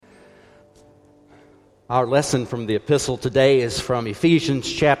Our lesson from the epistle today is from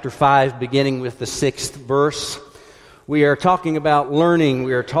Ephesians chapter 5, beginning with the 6th verse. We are talking about learning.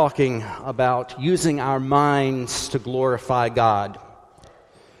 We are talking about using our minds to glorify God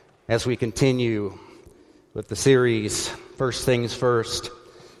as we continue with the series, First Things First,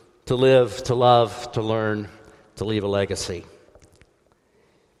 to live, to love, to learn, to leave a legacy.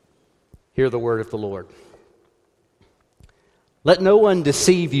 Hear the word of the Lord. Let no one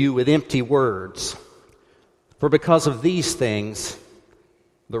deceive you with empty words, for because of these things,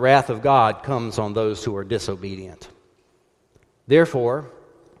 the wrath of God comes on those who are disobedient. Therefore,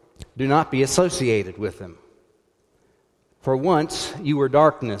 do not be associated with them. For once you were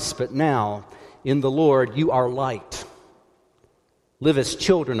darkness, but now in the Lord you are light. Live as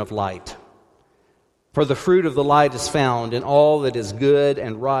children of light. For the fruit of the light is found in all that is good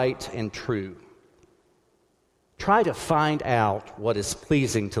and right and true. Try to find out what is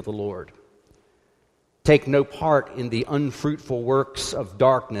pleasing to the Lord. Take no part in the unfruitful works of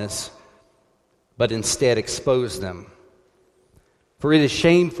darkness, but instead expose them. For it is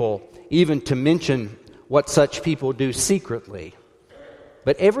shameful even to mention what such people do secretly.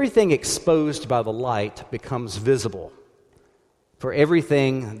 But everything exposed by the light becomes visible. For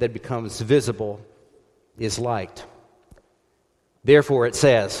everything that becomes visible is light. Therefore it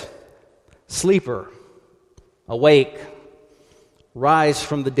says, "Sleeper, awake, rise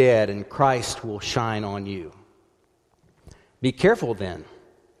from the dead, and Christ will shine on you. Be careful then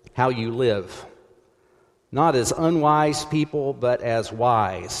how you live, not as unwise people, but as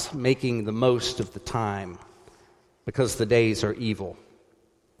wise, making the most of the time, because the days are evil.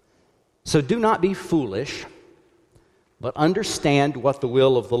 So do not be foolish, but understand what the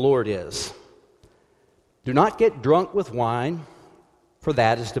will of the Lord is. Do not get drunk with wine, for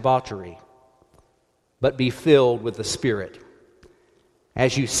that is debauchery, but be filled with the Spirit.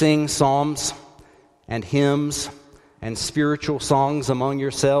 As you sing psalms and hymns and spiritual songs among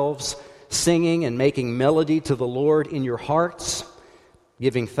yourselves, singing and making melody to the Lord in your hearts,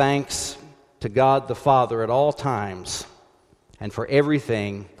 giving thanks to God the Father at all times, and for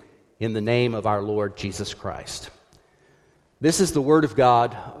everything in the name of our Lord Jesus Christ." This is the word of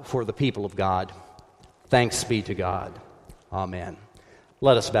God for the people of God. Thanks be to God. Amen.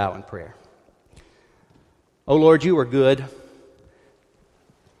 Let us bow in prayer. O Lord, you are good.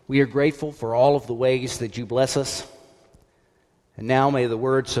 We are grateful for all of the ways that you bless us. And now may the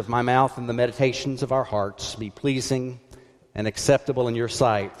words of my mouth and the meditations of our hearts be pleasing and acceptable in your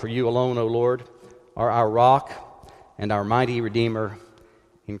sight. For you alone, O Lord, are our rock and our mighty Redeemer.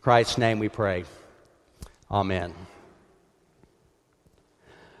 In Christ's name we pray. Amen.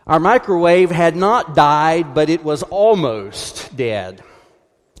 Our microwave had not died, but it was almost dead.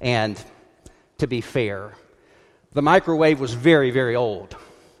 And to be fair, the microwave was very, very old.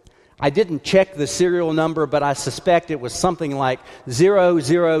 I didn't check the serial number, but I suspect it was something like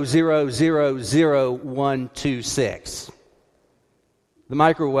 00000126. The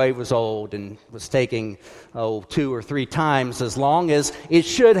microwave was old and was taking 2 or 3 times as long as it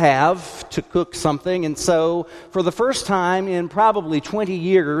should have to cook something. And so, for the first time in probably 20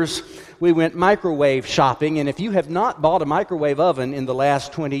 years, we went microwave shopping. And if you have not bought a microwave oven in the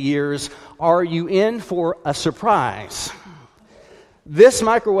last 20 years, are you in for a surprise? This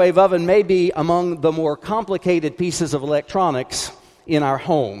microwave oven may be among the more complicated pieces of electronics in our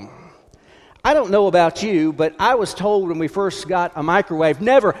home. I don't know about you, but I was told when we first got a microwave,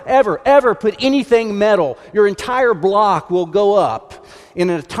 never, ever, ever put anything metal. Your entire block will go up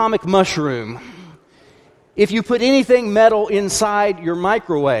in an atomic mushroom if you put anything metal inside your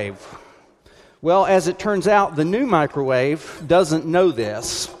microwave. Well, as it turns out, the new microwave doesn't know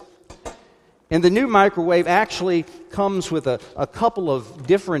this. And the new microwave actually comes with a couple of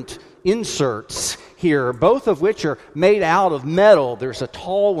different inserts here, both of which are made out of metal. There's a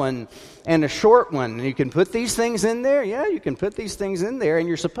tall one and a short one. And you can put these things in there. Yeah, you can put these things in there, and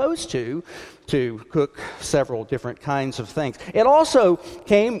you're supposed to cook several different kinds of things. It also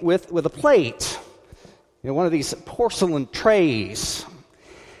came with a plate, one of these porcelain trays.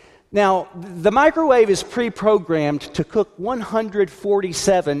 Now, the microwave is pre-programmed to cook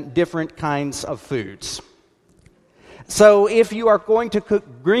 147 different kinds of foods. So if you are going to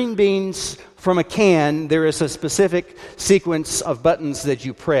cook green beans from a can, there is a specific sequence of buttons that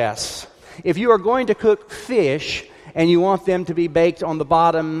you press. If you are going to cook fish and you want them to be baked on the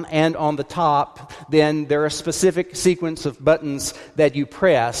bottom and on the top, then there are a specific sequence of buttons that you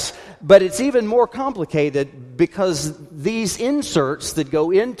press. But it's even more complicated because these inserts that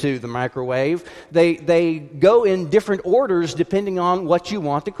go into the microwave, they go in different orders depending on what you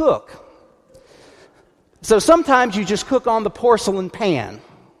want to cook. So sometimes you just cook on the porcelain pan.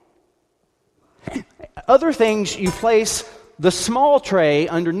 Other things, you place the small tray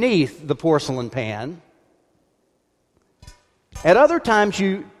underneath the porcelain pan. At other times,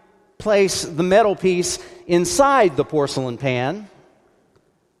 you place the metal piece inside the porcelain pan.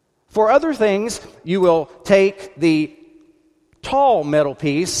 For other things, you will take the tall metal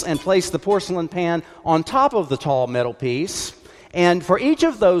piece and place the porcelain pan on top of the tall metal piece. And for each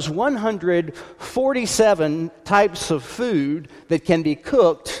of those 147 types of food that can be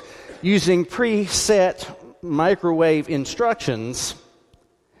cooked using preset microwave instructions,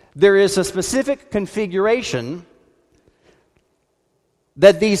 there is a specific configuration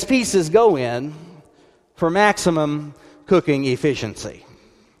that these pieces go in for maximum cooking efficiency.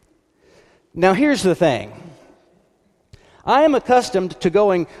 Now, here's the thing. I am accustomed to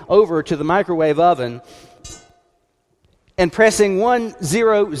going over to the microwave oven and pressing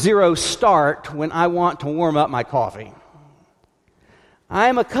 100 start when I want to warm up my coffee. I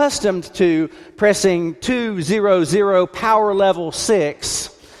am accustomed to pressing 200 power level 6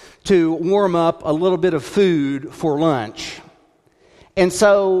 to warm up a little bit of food for lunch. And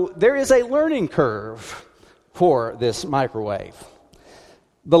so there is a learning curve for this microwave.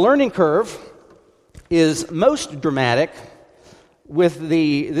 The learning curve is most dramatic with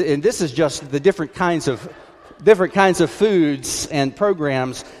and this is just the different kinds of foods and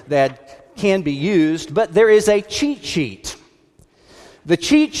programs that can be used, but there is a cheat sheet. The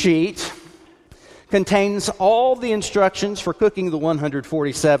cheat sheet contains all the instructions for cooking the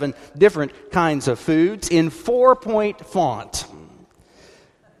 147 different kinds of foods in 4-point font.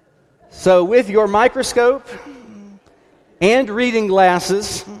 So with your microscope and reading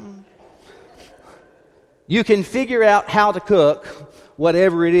glasses, you can figure out how to cook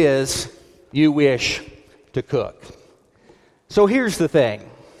whatever it is you wish to cook. So here's the thing.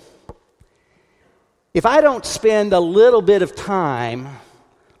 If I don't spend a little bit of time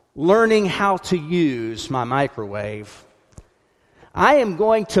learning how to use my microwave, I am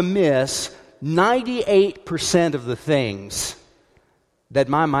going to miss 98% of the things that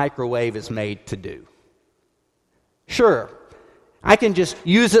my microwave is made to do. Sure, I can just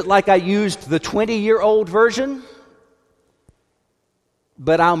use it like I used the 20-year-old version,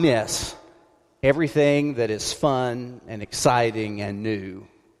 but I'll miss everything that is fun and exciting and new.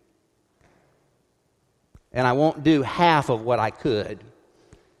 And I won't do half of what I could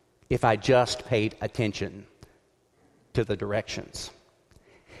if I just paid attention to the directions.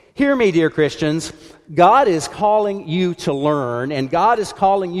 Hear me, dear Christians. God is calling you to learn, and God is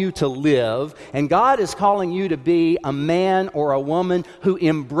calling you to live, and God is calling you to be a man or a woman who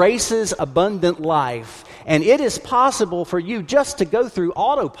embraces abundant life. And it is possible for you just to go through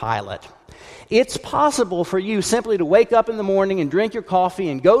autopilot. It's possible for you simply to wake up in the morning and drink your coffee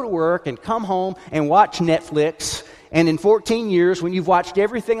and go to work and come home and watch Netflix. And in 14 years, when you've watched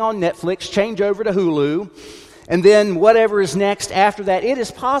everything on Netflix, change over to Hulu. And then whatever is next after that, it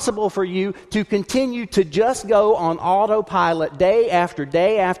is possible for you to continue to just go on autopilot day after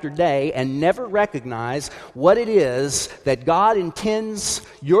day after day and never recognize what it is that God intends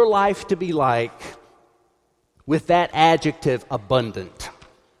your life to be like with that adjective, abundant.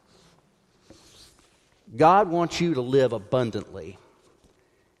 God wants you to live abundantly.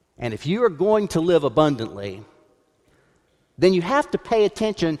 And if you are going to live abundantly, then you have to pay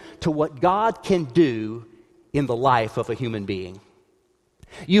attention to what God can do in the life of a human being.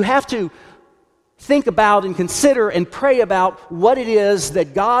 You have to think about and consider and pray about what it is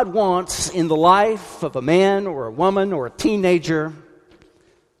that God wants in the life of a man or a woman or a teenager.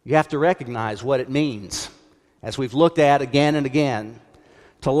 You have to recognize what it means, as we've looked at again and again,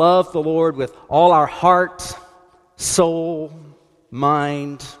 to love the Lord with all our heart, soul,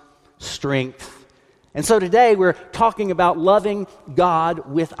 mind, strength. And so today we're talking about loving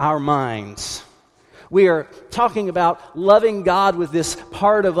God with our minds. We are talking about loving God with this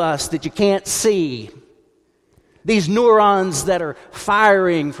part of us that you can't see. These neurons that are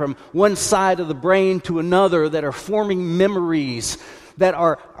firing from one side of the brain to another, that are forming memories, that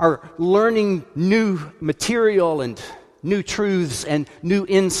are learning new material and new truths and new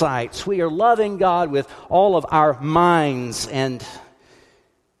insights. We are loving God with all of our minds, and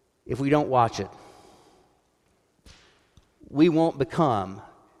if we don't watch it, we won't become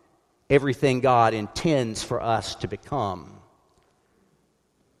everything God intends for us to become.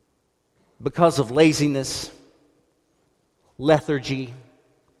 Because of laziness, lethargy,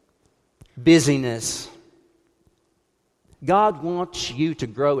 busyness, God wants you to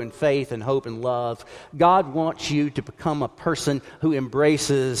grow in faith and hope and love. God wants you to become a person who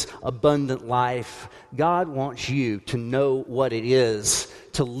embraces abundant life. God wants you to know what it is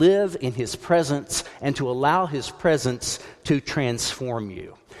to live in His presence and to allow His presence to transform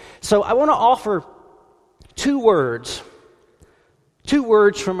you. So I want to offer two words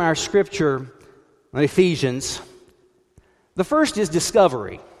from our scripture in Ephesians. The first is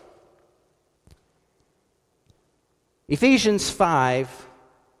discovery. Ephesians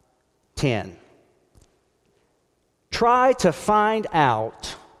 5:10. Try to find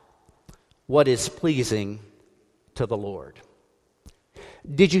out what is pleasing to the Lord.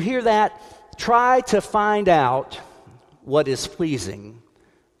 Did you hear that? Try to find out what is pleasing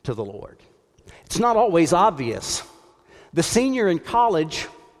to the Lord. It's not always obvious. The senior in college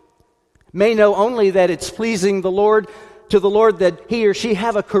may know only that it's pleasing to the Lord that he or she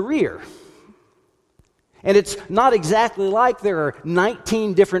have a career. And it's not exactly like there are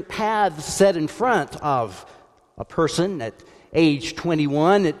 19 different paths set in front of a person at age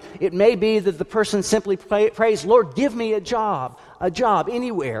 21. It may be that the person simply prays, Lord, give me a job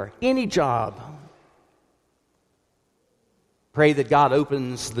anywhere, any job. Pray that God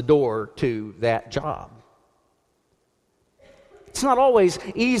opens the door to that job. It's not always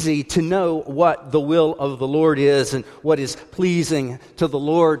easy to know what the will of the Lord is and what is pleasing to the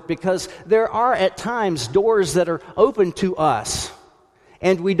Lord, because there are at times doors that are open to us,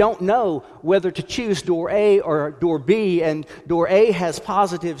 and we don't know whether to choose door A or door B, and door A has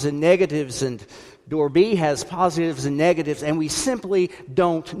positives and negatives, and door B has positives and negatives, and we simply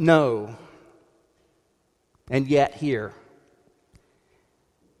don't know. And yet here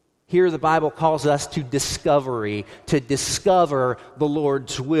the Bible calls us to discovery, to discover the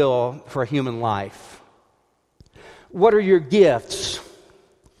Lord's will for human life. What are your gifts?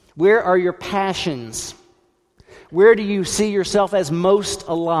 Where are your passions? Where do you see yourself as most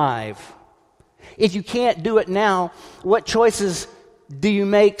alive? If you can't do it now, what choices do you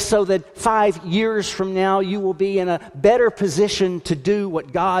make so that 5 years from now you will be in a better position to do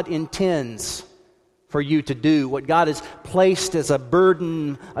what God intends for you to do, what God has placed as a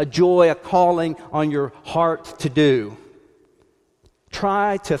burden, a joy, a calling on your heart to do?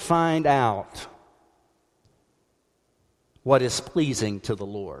 Try to find out what is pleasing to the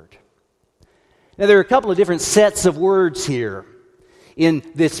Lord. Now, there are a couple of different sets of words here in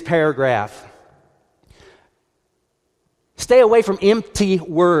this paragraph. Stay away from empty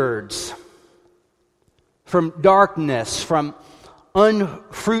words, from darkness, from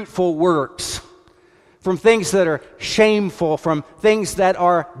unfruitful works, from things that are shameful, from things that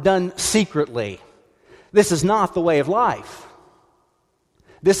are done secretly. This is not the way of life.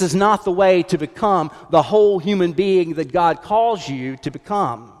 This is not the way to become the whole human being that God calls you to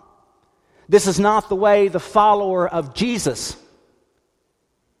become. This is not the way the follower of Jesus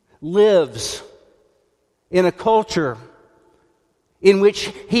lives in a culture in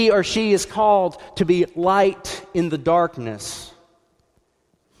which he or she is called to be light in the darkness.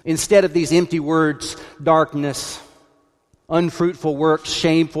 Instead of these empty words, darkness, unfruitful works,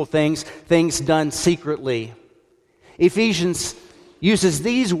 shameful things, things done secretly, Ephesians uses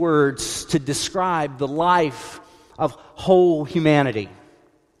these words to describe the life of whole humanity.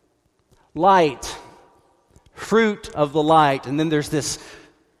 Light, fruit of the light, and then there's this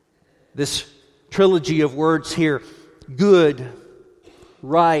trilogy of words here: good,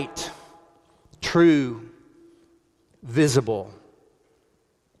 right, true, visible.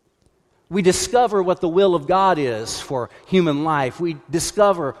 We discover what the will of God is for human life. We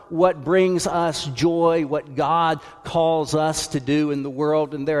discover what brings us joy, what God calls us to do in the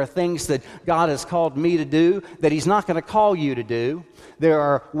world. And there are things that God has called me to do that He's not going to call you to do. There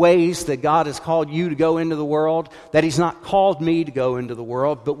are ways that God has called you to go into the world that He's not called me to go into the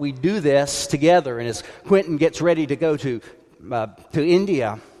world. But we do this together. And as Quentin gets ready to go to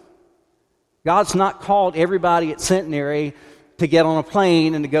India, God's not called everybody at Centenary to get on a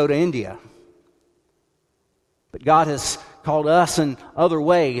plane and to go to India. But God has called us in other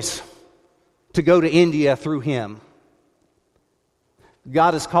ways to go to India through Him.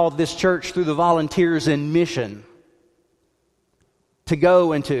 God has called this church through the volunteers in mission to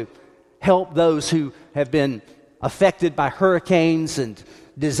go and to help those who have been affected by hurricanes and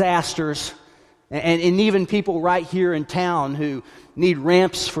disasters, and even people right here in town who need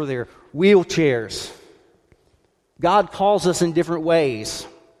ramps for their wheelchairs. God calls us in different ways.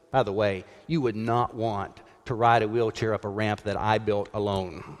 By the way, you would not want to ride a wheelchair up a ramp that I built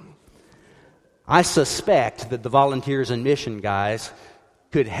alone. I suspect that the volunteers and mission guys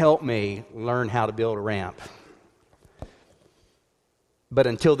could help me learn how to build a ramp. But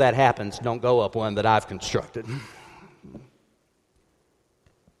until that happens, don't go up one that I've constructed.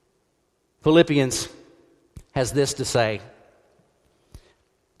 Philippians has this to say: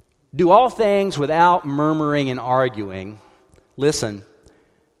 do all things without murmuring and arguing. Listen,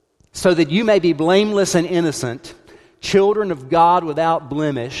 so that you may be blameless and innocent, children of God without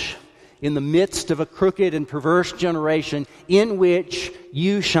blemish, in the midst of a crooked and perverse generation in which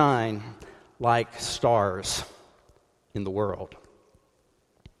you shine like stars in the world.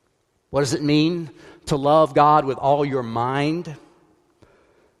 What does it mean to love God with all your mind?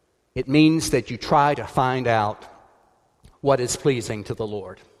 It means that you try to find out what is pleasing to the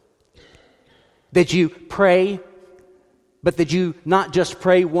Lord. That you pray, but that you not just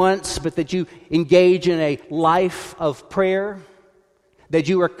pray once, but that you engage in a life of prayer. That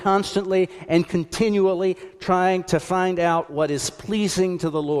you are constantly and continually trying to find out what is pleasing to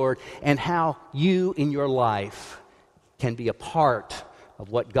the Lord and how you in your life can be a part of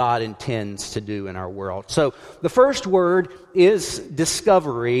what God intends to do in our world. So the first word is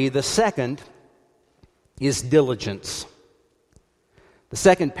discovery. The second is diligence. The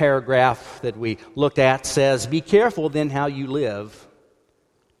second paragraph that we looked at says, "Be careful then how you live,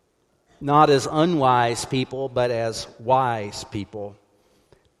 not as unwise people, but as wise people,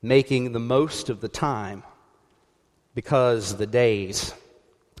 making the most of the time, because the days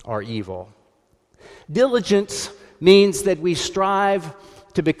are evil." Diligence means that we strive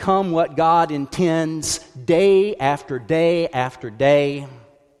to become what God intends day after day after day,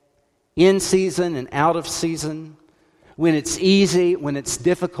 in season and out of season. When it's easy, when it's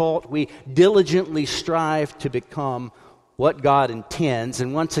difficult, we diligently strive to become what God intends.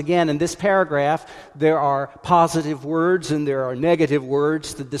 And once again, in this paragraph, there are positive words and there are negative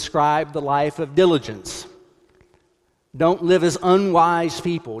words to describe the life of diligence. Don't live as unwise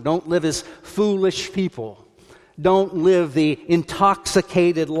people. Don't live as foolish people. Don't live the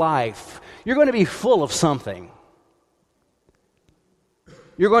intoxicated life. You're going to be full of something.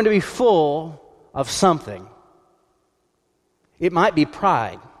 You're going to be full of something. It might be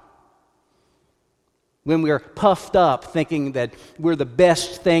pride. When we're puffed up thinking that we're the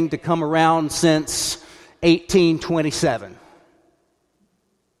best thing to come around since 1827.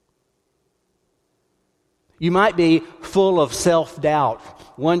 You might be full of self-doubt,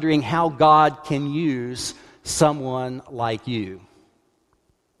 wondering how God can use someone like you.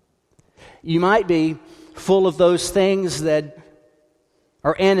 You might be full of those things that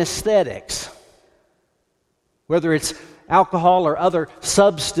are anesthetics, whether it's alcohol or other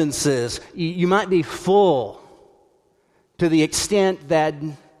substances. You might be full to the extent that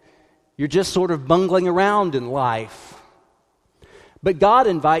you're just sort of bungling around in life. But God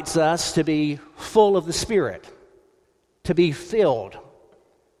invites us to be full of the Spirit, to be filled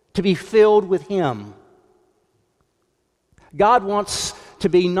with Him. God wants to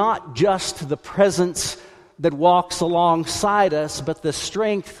be not just the presence that walks alongside us, but the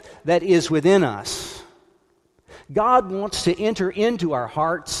strength that is within us. God wants to enter into our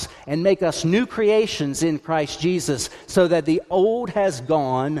hearts and make us new creations in Christ Jesus so that the old has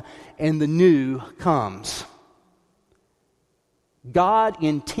gone and the new comes. God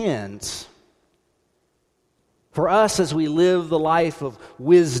intends for us as we live the life of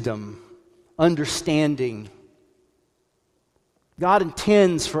wisdom, understanding. God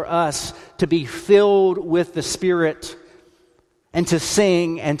intends for us to be filled with the Spirit and to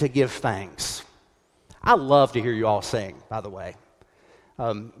sing and to give thanks. I love to hear you all sing, by the way.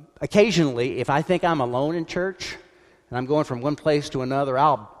 Occasionally, if I think I'm alone in church and I'm going from one place to another,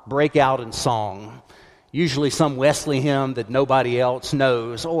 I'll break out in song. Usually some Wesley hymn that nobody else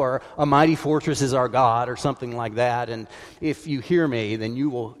knows, or "A Mighty Fortress is Our God," or something like that. And if you hear me, then you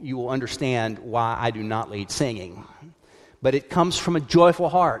will understand why I do not lead singing. But it comes from a joyful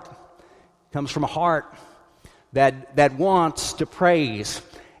heart. It comes from a heart that wants to praise.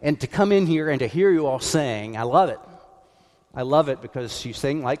 And to come in here and to hear you all sing, I love it. I love it because you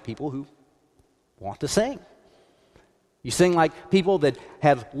sing like people who want to sing. You sing like people that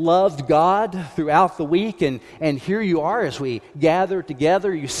have loved God throughout the week, and here you are as we gather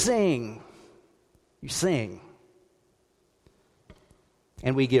together, you sing. You sing.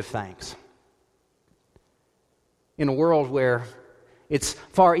 And we give thanks. In a world where it's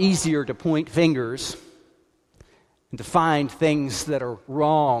far easier to point fingers and to find things that are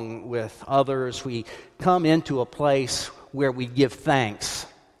wrong with others, we come into a place where we give thanks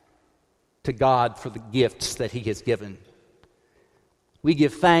to God for the gifts that He has given. We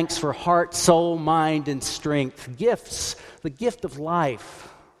give thanks for heart, soul, mind, and strength. Gifts, the gift of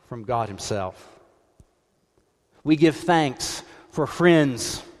life from God Himself. We give thanks for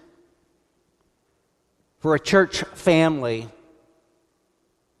friends, for a church family.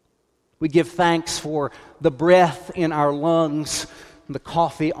 We give thanks for the breath in our lungs and the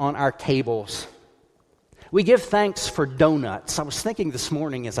coffee on our tables. We give thanks for donuts. I was thinking this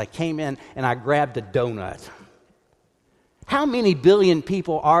morning as I came in and I grabbed a donut. How many billion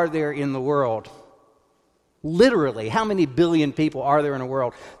people are there in the world? Literally, how many billion people are there in the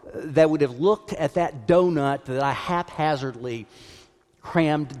world that would have looked at that donut that I haphazardly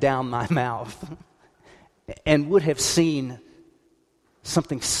crammed down my mouth and would have seen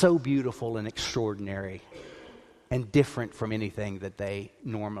something so beautiful and extraordinary and different from anything that they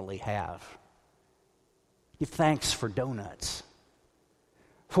normally have? Give thanks for donuts,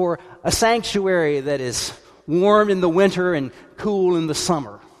 for a sanctuary that is warm in the winter and cool in the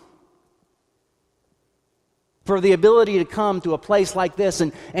summer, for the ability to come to a place like this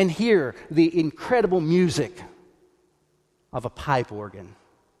and hear the incredible music of a pipe organ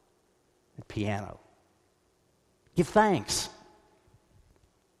and piano. Give thanks.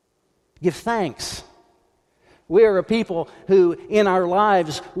 Give thanks. We are a people who, in our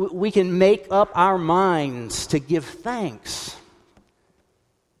lives, we can make up our minds to give thanks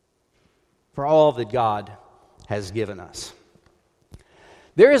for all that God has given us.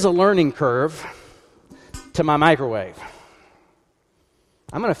 There is a learning curve to my microwave.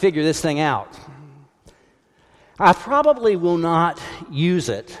 I'm going to figure this thing out. I probably will not use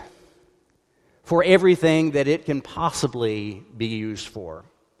it for everything that it can possibly be used for.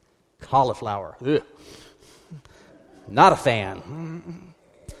 Cauliflower. Ugh. Not a fan.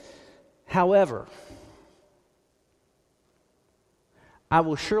 However, I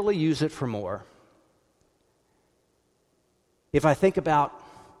will surely use it for more if I think about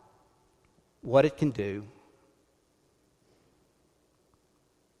what it can do,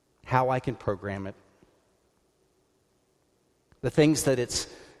 how I can program it, the things that it's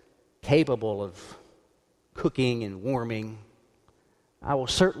capable of cooking and warming. I will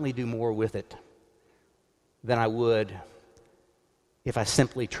certainly do more with it than I would if I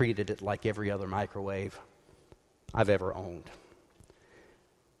simply treated it like every other microwave I've ever owned.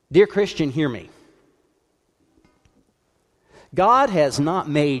 Dear Christian, hear me. God has not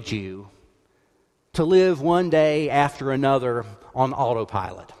made you to live one day after another on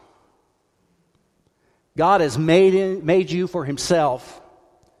autopilot. God has made you for Himself,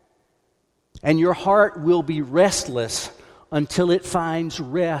 and your heart will be restless until it finds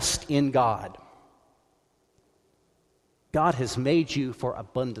rest in God. God has made you for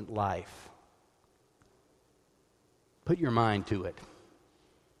abundant life. Put your mind to it.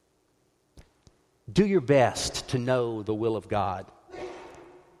 Do your best to know the will of God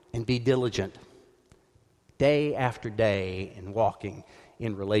and be diligent day after day in walking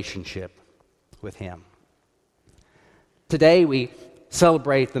in relationship with Him. Today we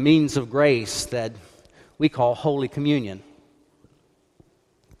celebrate the means of grace that we call Holy Communion.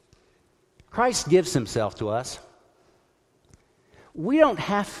 Christ gives Himself to us. We don't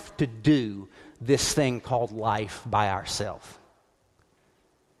have to do this thing called life by ourselves.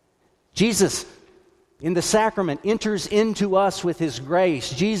 Jesus, in the sacrament, enters into us with His grace.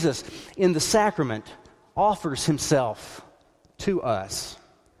 Jesus, in the sacrament, offers Himself to us.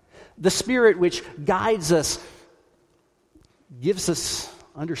 The Spirit which guides us gives us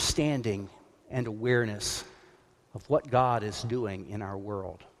understanding and awareness of what God is doing in our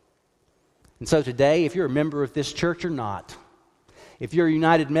world. And so today, if you're a member of this church or not, if you're a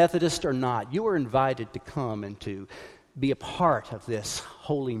United Methodist or not, you are invited to come and to be a part of this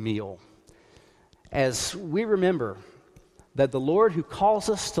holy meal as we remember that the Lord who calls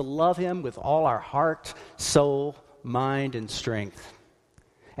us to love Him with all our heart, soul, mind, and strength,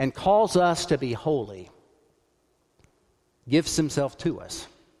 and calls us to be holy, gives Himself to us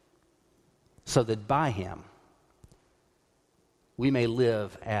so that by Him we may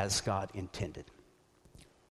live as God intended.